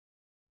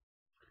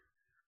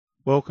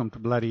Welcome to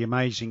Bloody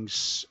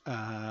Amazing's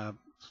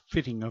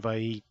fitting of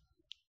a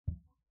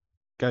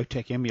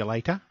Gotek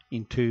emulator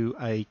into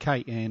a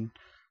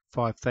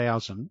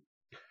KN5000.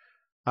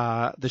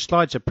 The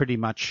slides are pretty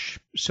much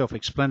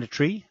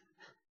self-explanatory.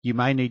 You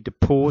may need to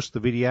pause the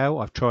video.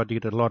 I've tried to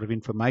get a lot of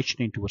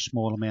information into a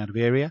small amount of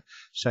area,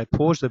 so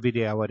pause the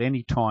video at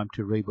any time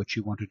to read what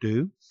you want to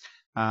do.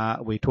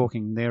 We're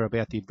talking there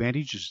about the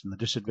advantages and the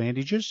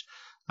disadvantages.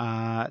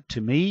 To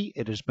me,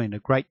 it has been a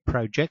great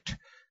project.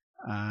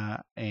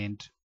 And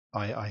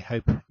I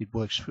hope it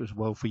works as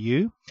well for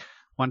you.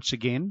 Once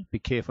again, be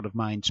careful of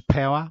mains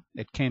power.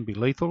 It can be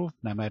lethal,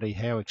 no matter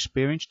how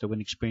experienced or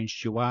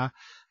inexperienced you are.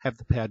 Have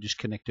the power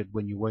disconnected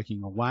when you're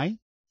working away.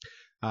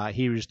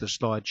 Here is the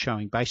slide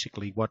showing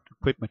basically what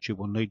equipment you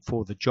will need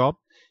for the job.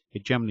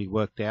 It generally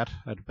worked out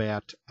at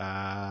about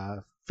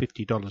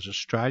 $50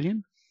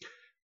 Australian.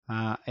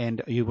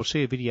 And you will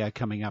see a video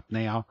coming up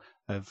now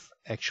of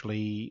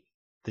actually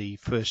the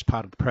first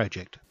part of the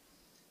project.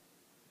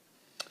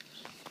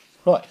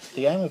 Right,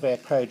 the aim of our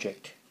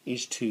project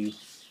is to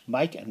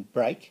make and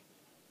break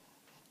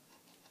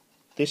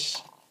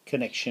this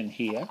connection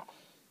here,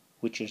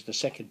 which is the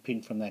second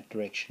pin from that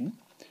direction.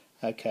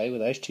 Okay,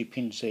 with those two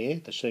pins there,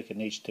 the circuit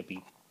needs to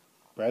be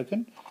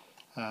broken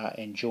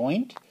and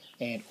joined,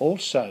 and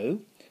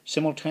also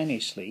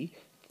simultaneously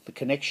the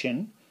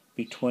connection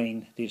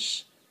between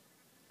this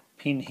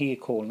pin here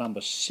called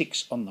number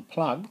 6 on the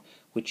plug,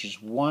 which is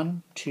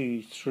 1,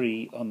 2,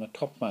 3 on the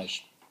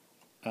topmost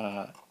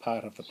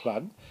part of the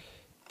plug,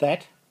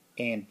 that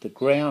and the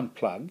ground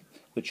plug,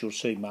 which you'll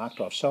see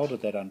marked, I've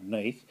soldered that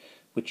underneath,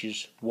 which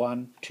is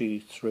 1,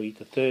 2, 3,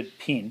 the third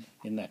pin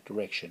in that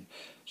direction.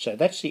 So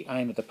that's the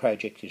aim of the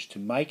project, is to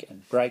make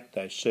and break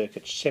those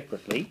circuits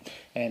separately,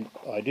 and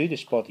I do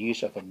this by the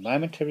use of a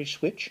momentary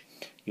switch.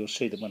 You'll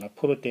see that when I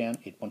pull it down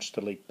it wants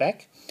to leap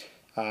back,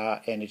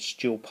 and it's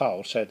dual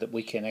pole, so that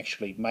we can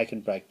actually make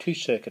and break two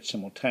circuits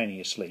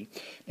simultaneously.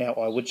 Now,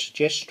 I would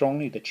suggest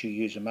strongly that you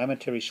use a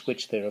momentary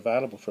switch. They're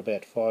available for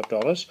about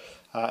 $5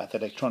 at the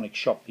electronics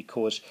shop,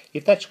 because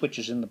if that switch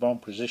is in the wrong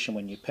position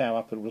when you power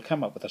up, it will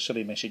come up with a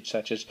silly message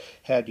such as,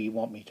 "How do you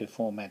want me to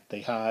format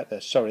the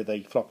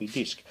the floppy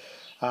disk?"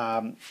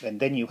 And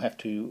then you have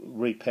to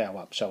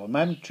repower up. So a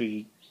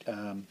momentary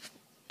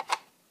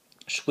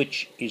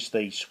switch is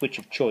the switch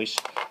of choice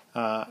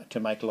to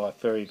make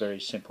life very, very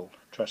simple.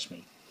 Trust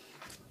me.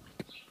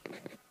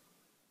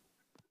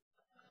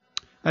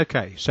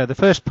 Okay, so the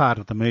first part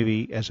of the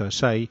movie, as I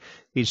say,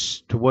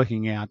 is to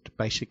working out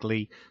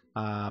basically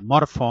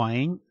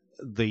modifying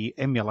the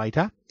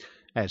emulator.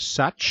 As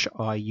such,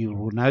 you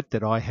will note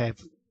that I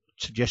have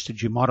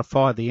suggested you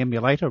modify the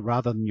emulator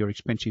rather than your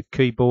expensive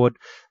keyboard.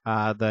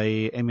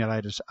 The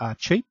emulators are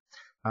cheap.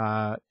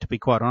 To be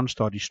quite honest,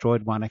 I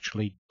destroyed one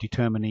actually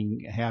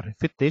determining how to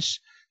fit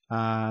this,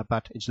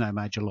 but it's no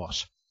major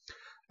loss.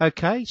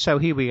 Okay, so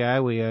here we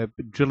are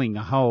drilling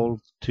a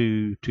hole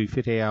to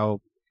fit our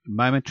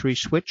momentary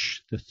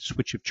switch. The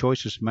switch of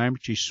choice is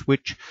momentary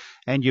switch,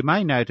 and you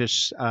may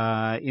notice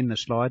in the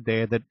slide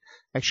there that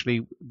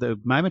actually the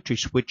momentary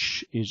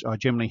switch is I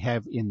generally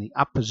have in the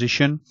up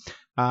position,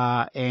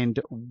 and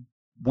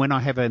when I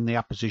have it in the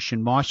up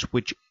position, my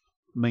switch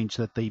means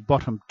that the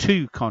bottom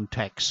two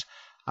contacts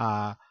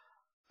are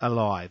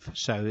alive,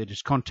 so it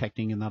is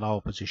contacting in the lower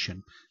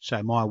position.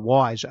 So my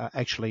wires are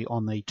actually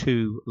on the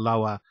two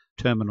lower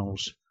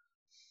terminals.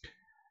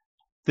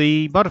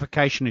 The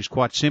modification is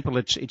quite simple.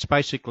 It's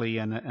basically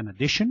an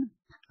addition.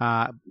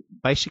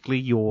 Basically,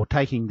 you're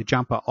taking the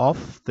jumper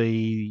off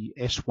the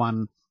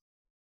S1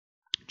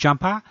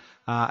 jumper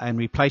and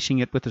replacing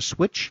it with a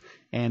switch,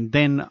 and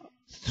then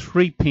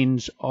 3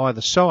 pins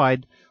either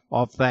side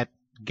of that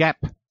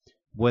gap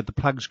where the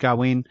plugs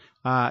go in,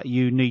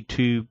 you need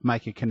to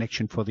make a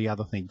connection for the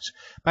other things.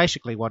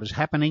 Basically, what is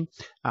happening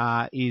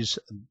is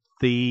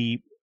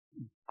the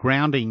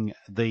grounding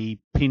the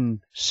pin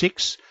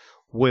 6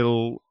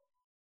 will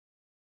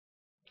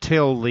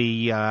tell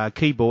the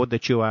keyboard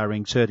that you are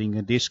inserting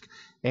a disk,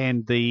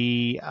 and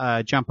the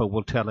jumper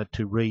will tell it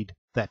to read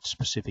that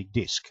specific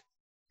disk.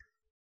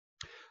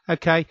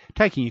 Okay,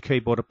 taking your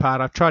keyboard apart,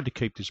 I've tried to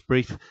keep this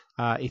brief.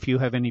 If you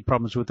have any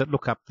problems with it,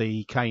 look up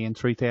the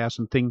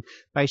KN3000 thing.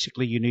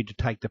 Basically, you need to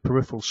take the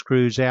peripheral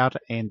screws out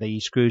and the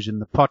screws in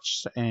the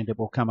pots, and it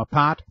will come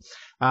apart.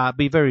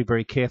 Be very,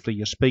 very careful of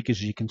your speakers.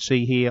 As you can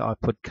see here, I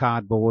put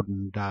cardboard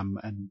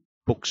and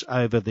books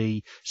over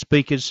the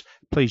speakers.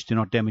 Please do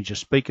not damage your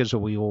speakers,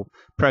 or your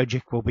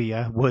project will be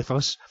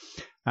worthless.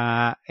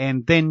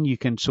 And then you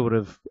can sort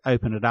of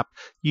open it up.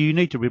 You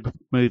need to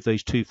remove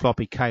these two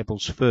floppy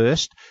cables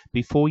first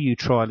before you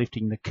try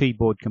lifting the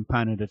keyboard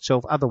component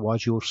itself.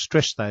 Otherwise, you'll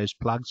stress those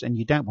plugs, and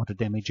you don't want to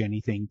damage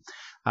anything.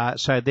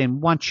 So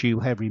then once you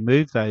have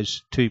removed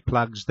those two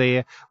plugs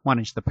there, one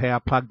is the power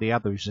plug, the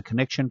other is the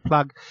connection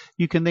plug,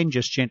 you can then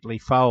just gently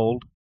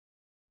fold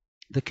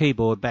the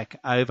keyboard back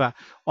over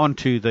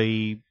onto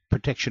the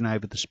protection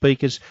over the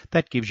speakers.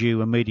 That gives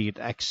you immediate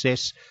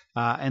access,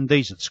 and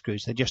these are the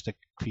screws. They're just a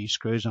few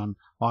screws on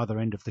either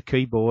end of the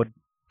keyboard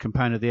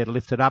component there to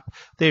lift it up.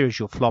 There is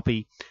your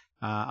floppy.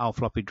 old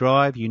floppy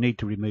drive. You need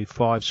to remove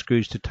 5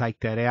 screws to take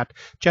that out.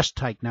 Just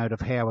take note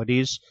of how it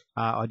is.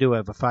 I do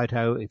have a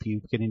photo if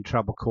you get in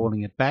trouble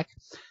calling it back.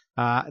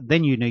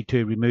 Then you need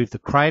to remove the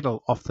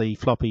cradle off the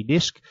floppy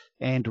disk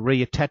and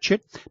reattach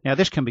it. Now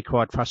this can be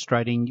quite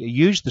frustrating.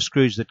 Use the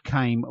screws that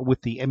came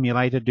with the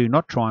emulator. Do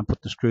not try and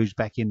put the screws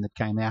back in that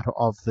came out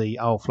of the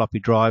old floppy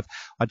drive.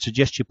 I'd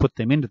suggest you put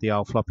them into the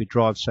old floppy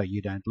drive so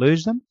you don't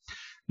lose them.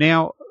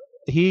 Now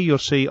here you'll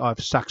see I've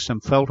stuck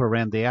some felt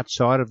around the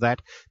outside of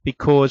that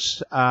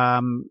because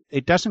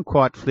it doesn't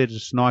quite fit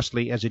as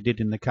nicely as it did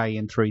in the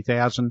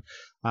KN5000,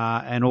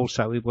 and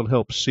also it will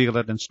help seal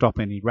it and stop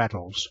any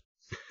rattles.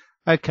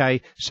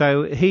 Okay,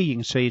 so here you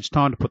can see it's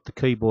time to put the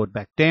keyboard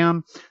back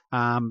down.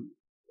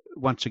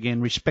 Once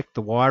again, respect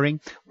the wiring.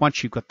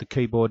 Once you've got the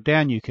keyboard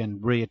down, you can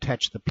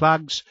reattach the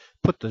plugs,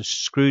 put the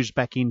screws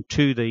back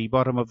into the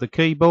bottom of the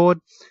keyboard,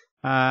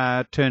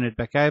 turn it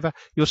back over.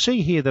 You'll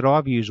see here that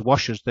I've used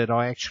washers that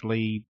I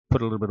actually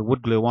put a little bit of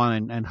wood glue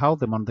on and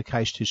hold them on the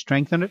case to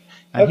strengthen it.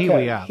 And okay, here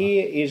we are.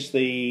 Here is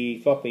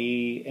the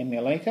floppy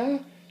emulator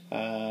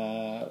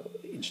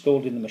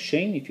installed in the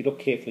machine. If you look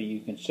carefully,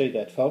 you can see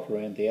that felt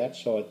around the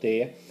outside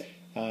there.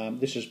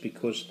 This is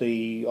because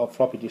the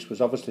floppy disk was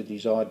obviously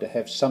designed to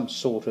have some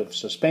sort of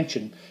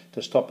suspension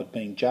to stop it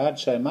being jarred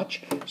so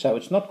much. So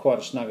it's not quite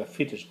as snug a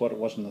fit as what it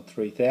was in the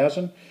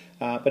 3000.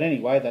 But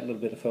anyway, that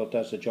little bit of felt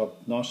does the job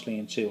nicely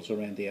and seals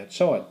around the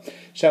outside.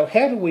 So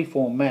how do we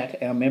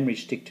format our memory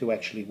stick to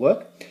actually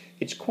work?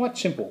 It's quite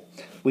simple.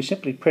 We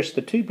simply press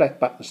the 2 black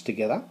buttons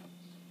together,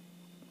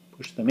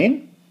 push them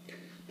in,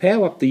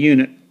 power up the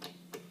unit,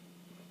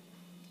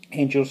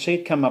 and you'll see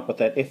it come up with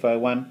that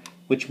FO1,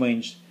 which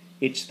means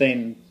it's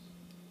then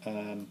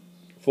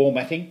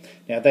formatting.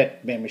 Now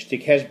that memory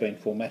stick has been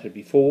formatted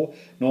before.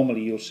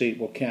 Normally you'll see it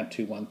will count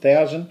to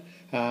 1000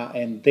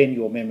 and then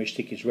your memory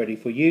stick is ready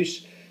for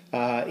use.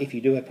 If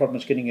you do have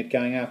problems getting it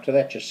going after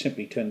that, just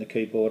simply turn the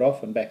keyboard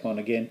off and back on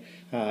again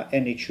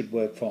and it should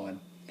work fine.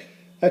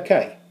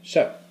 Okay,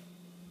 so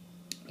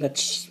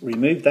let's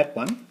remove that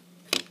one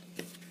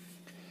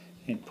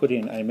and put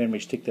in a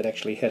memory stick that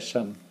actually has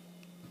some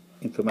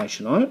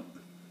information on it.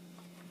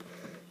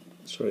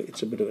 Sorry,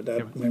 it's a bit of a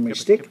dark memory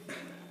stick.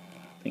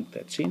 I think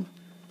that's in.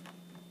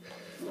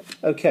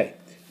 Okay,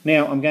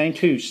 now I'm going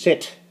to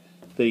set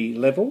the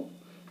level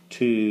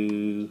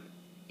to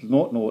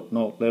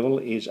 000 level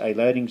is a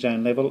loading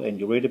zone level, and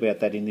you'll read about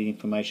that in the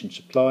information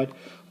supplied.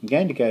 I'm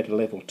going to go to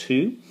level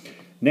 2.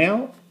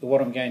 Now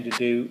what I'm going to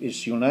do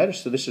is, you'll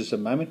notice that this is a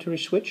momentary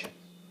switch,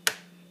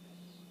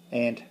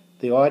 and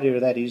the idea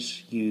of that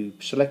is you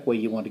select where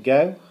you want to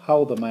go,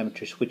 hold the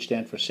momentary switch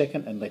down for a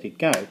second and let it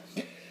go.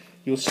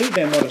 You'll see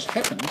then what has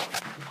happened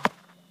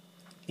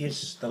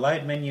is the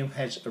load menu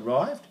has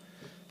arrived.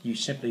 You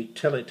simply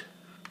tell it,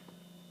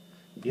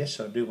 yes,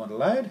 I do want to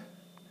load.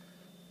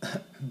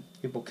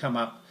 It will come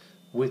up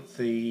with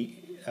the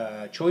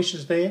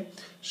choices there.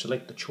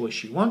 Select the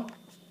choice you want.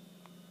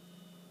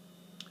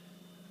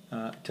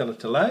 Tell it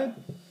to load.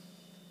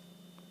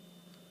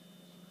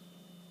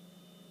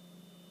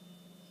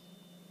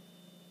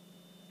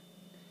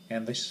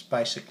 And this is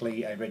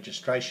basically a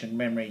registration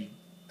memory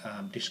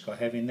disk I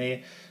have in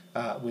there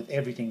with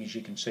everything, as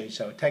you can see,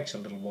 so it takes a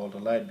little while to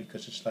load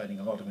because it's loading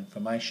a lot of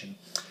information.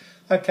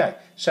 Okay,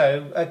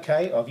 so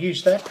I've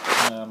used that.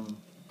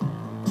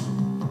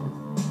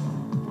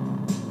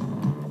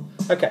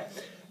 Okay,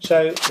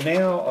 so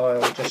now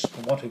I'll just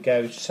want to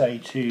go, say,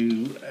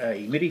 to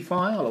a MIDI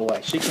file or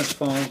a sequence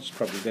file. It's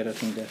probably a better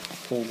thing to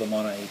call them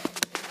on a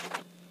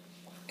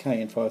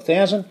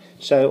KN5000.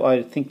 So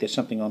I think there's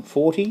something on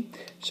 40.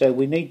 So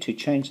we need to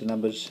change the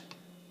numbers,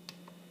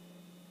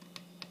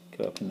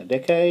 go up in the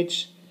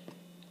decades.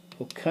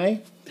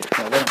 Okay,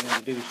 now what I'm going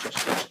to do is just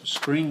press the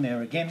screen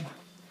there again.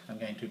 I'm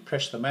going to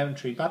press the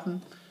momentary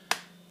button.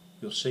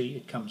 You'll see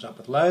it comes up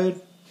with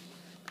load,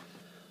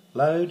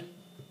 load.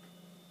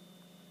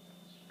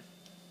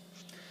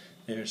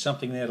 There is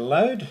something there to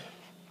load,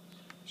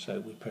 so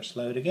we press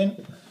load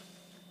again,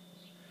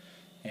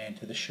 and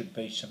this should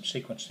be some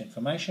sequenced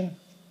information.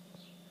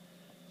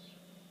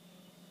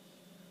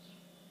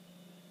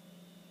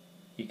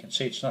 You can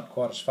see it's not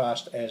quite as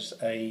fast as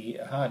a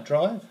hard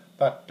drive,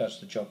 but does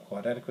the job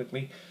quite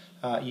adequately.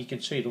 You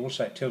can see it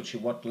also tells you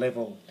what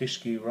level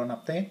disk you're on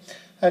up there.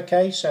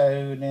 Okay,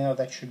 so now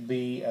that should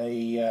be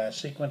a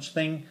sequence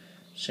thing.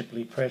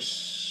 Simply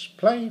press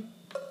play,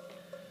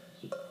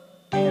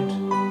 and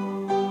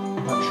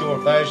I'm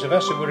sure those of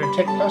us who were in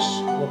Tech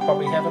Plus will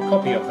probably have a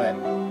copy of that.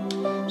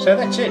 So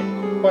that's it,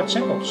 quite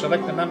simple.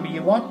 Select the number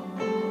you want,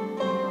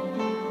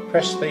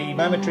 press the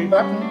momentary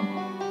button,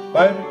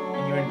 load it,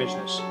 and you're in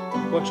business.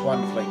 Works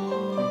wonderfully.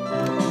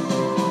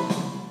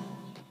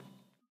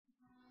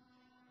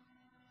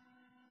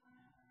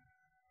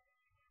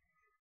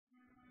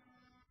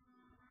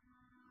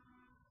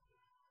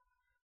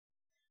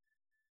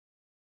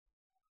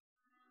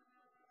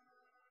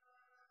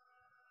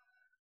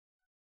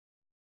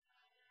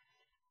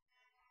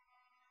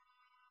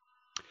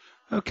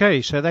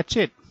 Okay, so that's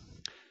it.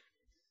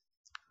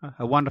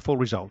 A wonderful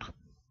result.